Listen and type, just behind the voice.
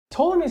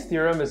Ptolemy's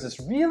theorem is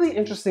this really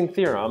interesting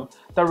theorem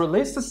that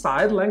relates the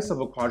side lengths of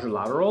a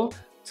quadrilateral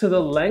to the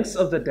lengths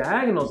of the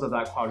diagonals of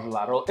that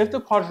quadrilateral if the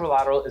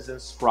quadrilateral is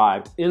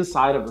inscribed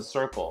inside of a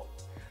circle.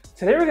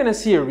 Today we're going to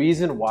see a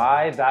reason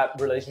why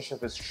that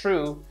relationship is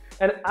true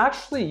and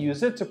actually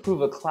use it to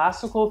prove a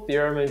classical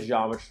theorem in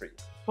geometry.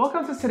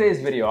 Welcome to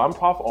today's video. I'm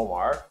Prof.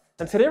 Omar,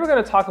 and today we're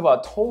going to talk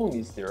about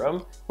Ptolemy's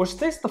theorem, which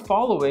states the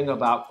following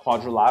about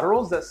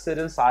quadrilaterals that sit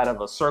inside of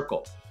a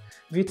circle.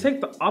 If you take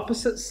the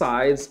opposite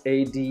sides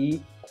AD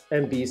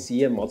and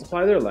BC and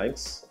multiply their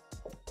lengths,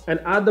 and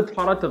add the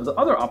product of the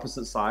other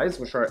opposite sides,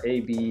 which are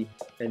AB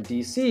and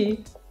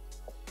DC,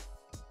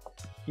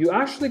 you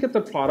actually get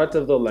the product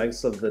of the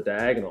lengths of the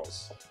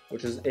diagonals,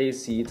 which is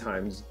AC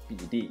times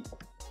BD.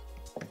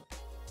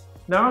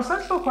 Now, our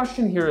central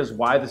question here is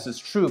why this is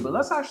true, but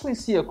let's actually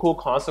see a cool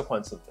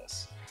consequence of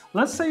this.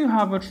 Let's say you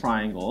have a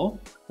triangle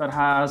that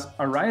has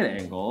a right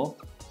angle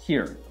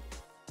here,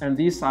 and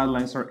these side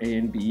lengths are A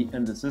and B,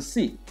 and this is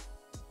C.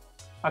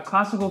 A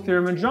classical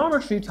theorem in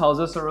geometry tells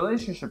us a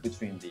relationship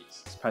between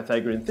these. It's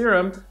Pythagorean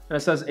theorem, and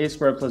it says a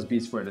squared plus b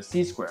squared is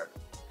c squared.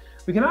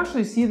 We can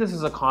actually see this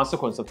as a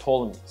consequence of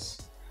Ptolemy's.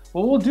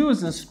 What we'll do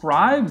is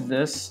inscribe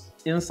this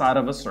inside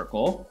of a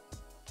circle.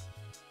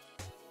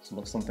 So it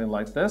looks something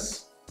like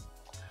this.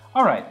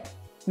 All right,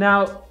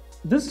 now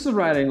this is a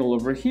right angle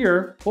over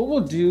here. What we'll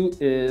do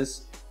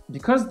is,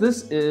 because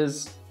this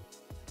is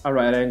a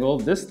right angle,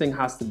 this thing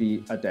has to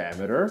be a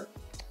diameter.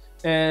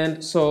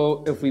 And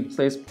so if we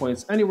place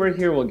points anywhere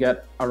here, we'll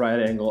get a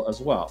right angle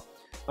as well.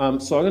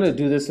 So I'm gonna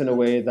do this in a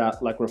way that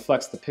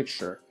reflects the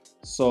picture.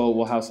 So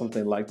we'll have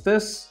something like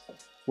this,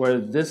 where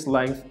this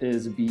length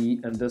is B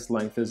and this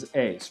length is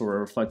A. So we're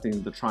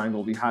reflecting the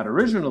triangle we had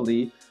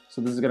originally.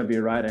 So this is gonna be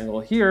a right angle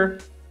here.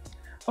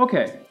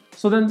 Okay,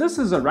 so then this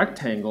is a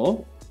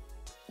rectangle,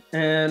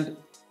 and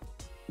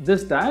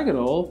this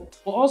diagonal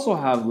will also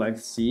have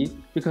length C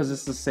because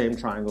it's the same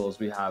triangle as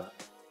we have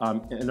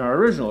in our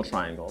original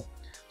triangle.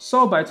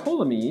 So by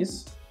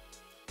Ptolemy's,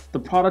 the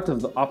product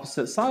of the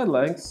opposite side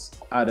lengths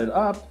added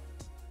up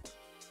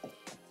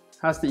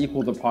has to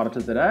equal the product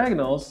of the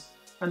diagonals,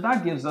 and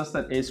that gives us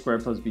that a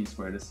squared plus b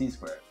squared is c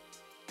squared.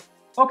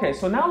 Okay,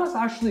 so now let's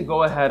actually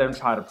go ahead and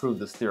try to prove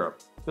this theorem.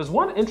 There's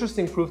one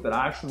interesting proof that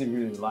I actually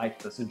really like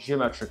that's a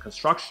geometric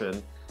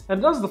construction, and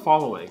it does the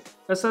following.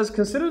 It says,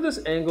 consider this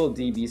angle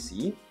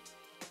DBC,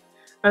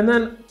 and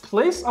then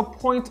place a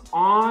point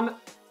on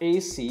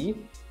AC,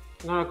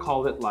 I'm gonna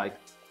call it like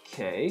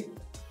K,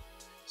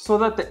 so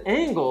that the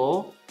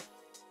angle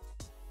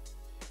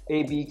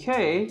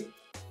ABK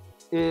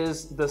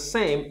is the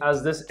same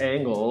as this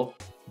angle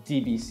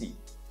DBC.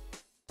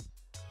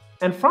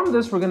 And from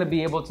this, we're going to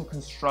be able to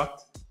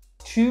construct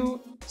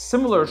two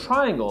similar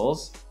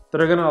triangles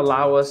that are going to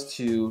allow us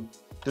to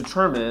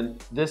determine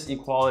this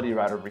equality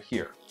right over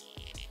here.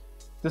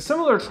 The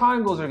similar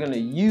triangles are going to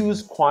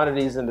use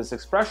quantities in this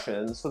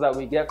expression so that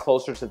we get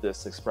closer to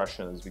this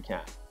expression as we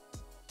can.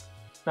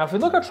 Now, if we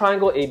look at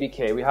triangle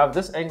ABK, we have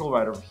this angle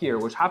right over here,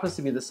 which happens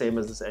to be the same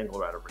as this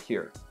angle right over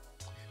here.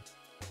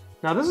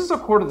 Now, this is a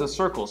chord of the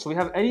circle, so we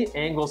have any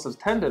angle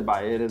subtended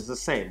by it is the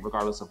same,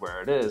 regardless of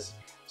where it is.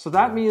 So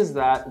that means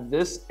that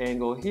this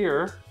angle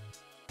here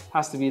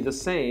has to be the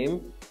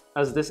same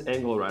as this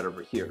angle right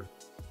over here.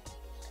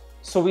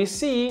 So we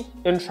see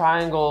in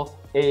triangle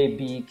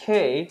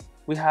ABK,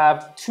 we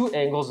have two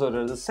angles that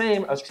are the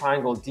same as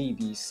triangle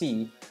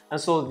DBC,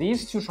 and so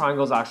these two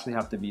triangles actually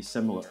have to be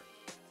similar.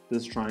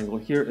 This triangle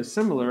here is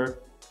similar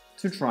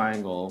to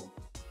triangle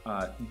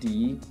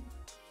DBC.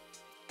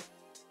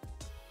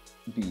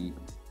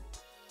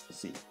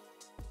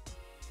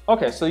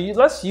 Okay, so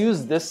let's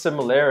use this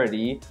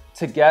similarity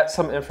to get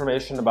some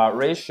information about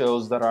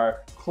ratios that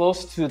are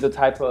close to the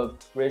type of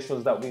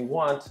ratios that we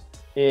want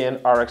in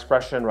our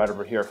expression right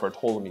over here for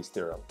Ptolemy's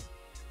theorem.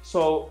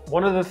 So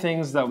one of the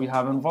things that we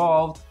have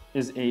involved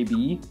is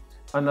AB.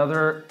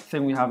 Another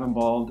thing we have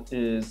involved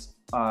is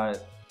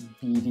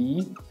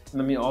BD, and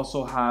then we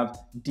also have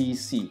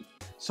DC.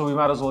 So we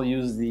might as well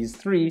use these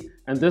three,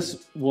 and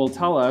this will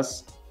tell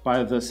us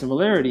by the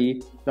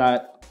similarity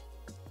that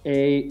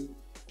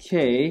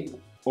AK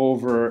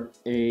over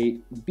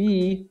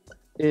AB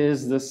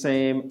is the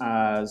same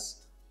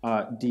as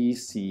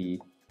DC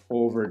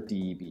over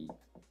DB.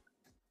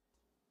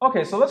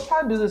 Okay, so let's try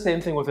and do the same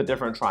thing with a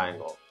different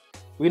triangle.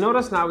 We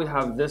notice now we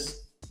have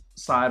this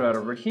side right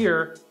over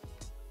here,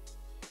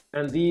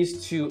 and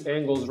these two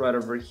angles right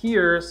over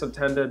here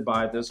subtended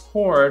by this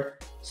chord.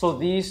 So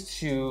these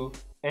two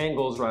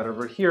angles right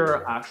over here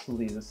are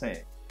actually the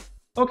same.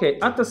 Okay,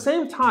 at the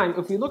same time,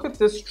 if we look at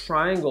this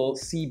triangle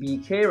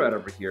CBK right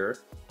over here,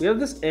 we have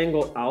this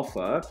angle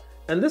alpha,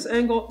 and this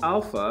angle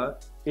alpha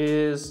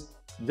is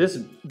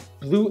this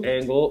blue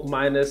angle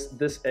minus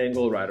this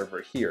angle right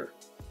over here.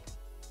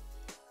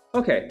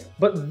 Okay,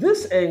 but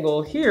this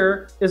angle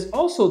here is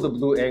also the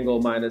blue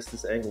angle minus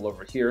this angle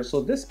over here,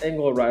 so this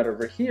angle right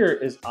over here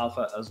is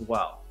alpha as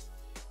well.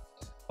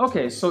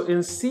 Okay, so in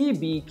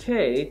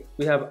CBK,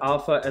 we have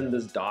alpha and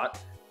this dot,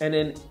 And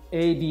in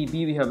ABB,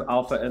 we have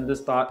alpha and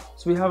this dot.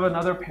 So we have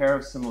another pair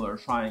of similar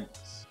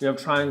triangles. we have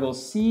triangle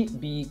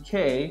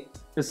CBK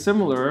is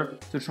similar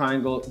to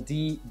triangle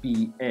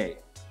DBA.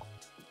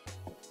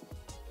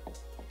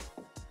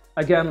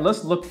 Again,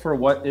 let's look for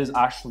what is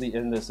actually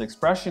in this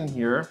expression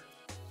here.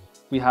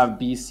 We have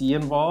BC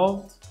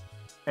involved,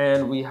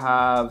 and we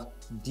have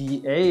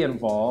DA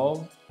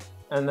involved,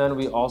 and then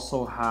we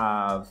also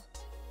have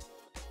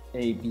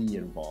AB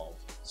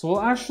involved. So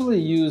we'll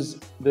actually use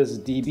this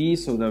DB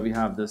so that we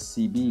have this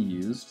CB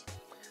used.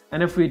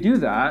 And if we do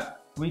that,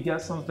 we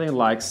get something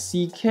like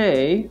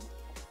CK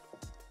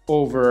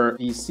over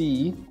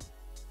BC.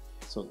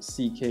 So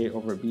CK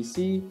over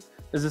BC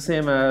is the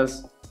same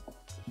as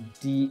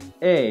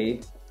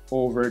DA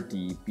over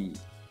DB.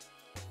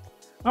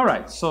 All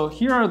right, so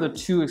here are the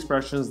two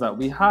expressions that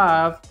we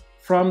have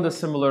from the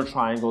similar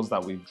triangles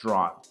that we've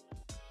drawn.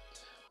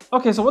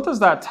 Okay, so what does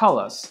that tell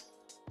us?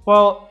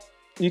 Well,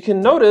 you can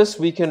notice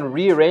we can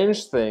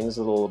rearrange things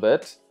a little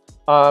bit.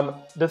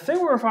 The thing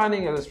we're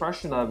finding an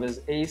expression of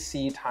is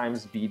AC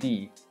times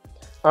BD.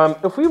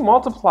 If we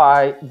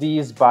multiply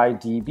these by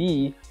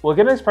DB, we'll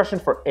get an expression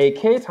for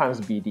AK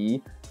times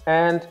BD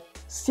and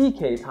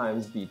CK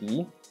times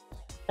BD.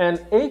 And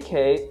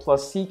AK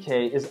plus CK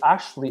is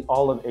actually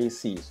all of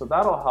AC, so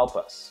that'll help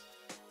us.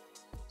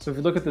 So if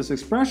you look at this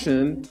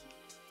expression,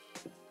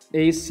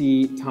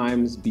 AC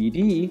times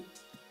BD,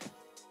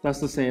 that's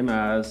the same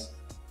as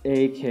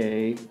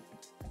AK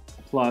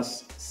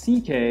plus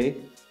CK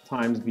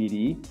times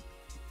BD.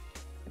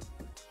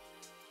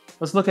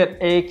 Let's look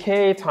at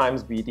AK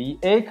times BD.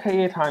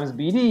 AK times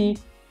BD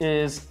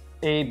is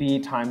AB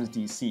times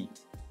DC.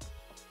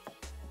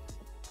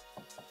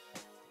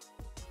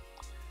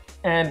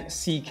 And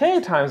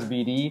CK times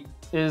BD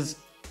is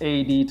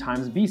AD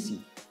times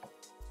BC.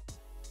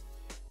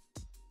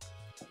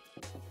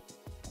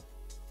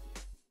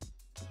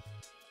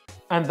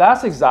 And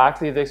that's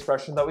exactly the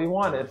expression that we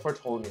wanted for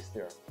Ptolemy's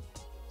theorem.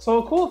 So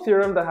a cool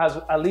theorem that has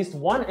at least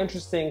one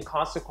interesting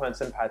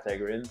consequence in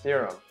Pythagorean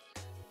theorem.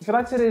 If you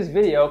liked today's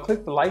video,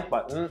 click the like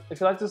button. If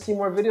you'd like to see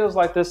more videos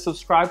like this,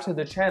 subscribe to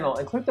the channel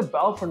and click the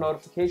bell for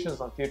notifications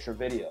on future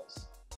videos.